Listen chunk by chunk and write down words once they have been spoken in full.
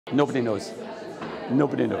Nobody knows.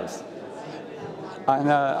 Nobody knows.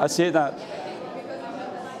 And I say that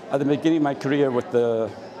at the beginning of my career with the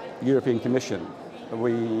European Commission,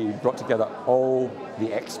 we brought together all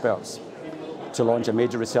the experts to launch a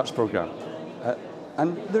major research program.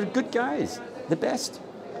 And they're good guys, the best.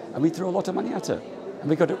 And we threw a lot of money at it. And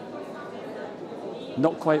we got it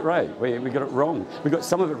not quite right. We got it wrong. We got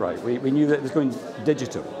some of it right. We knew that it was going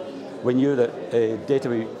digital. We knew that data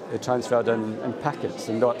we transferred in packets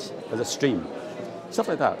and not as a stream. Stuff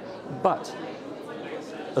like that. But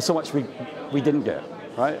there's so much we didn't get,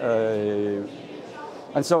 right?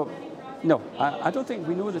 And so, no, I don't think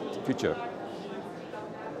we know the future.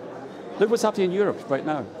 Look what's happening in Europe right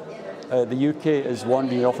now. The UK is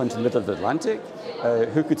wandering off into the middle of the Atlantic.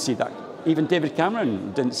 Who could see that? Even David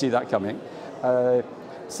Cameron didn't see that coming.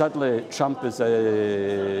 Suddenly, Trump is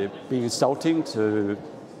being insulting to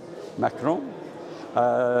Macron.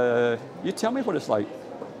 You tell me what it's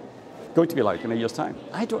going to be like in a year's time.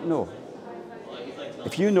 I don't know.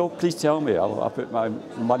 If you know, please tell me. I'll put my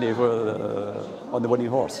money on the winning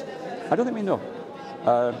horse. I don't think we know.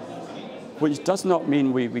 Which does not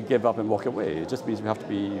mean we give up and walk away. It just means we have to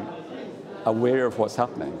be aware of what's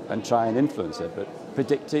happening and try and influence it. But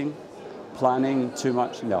predicting, planning too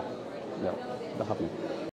much, no, not happening.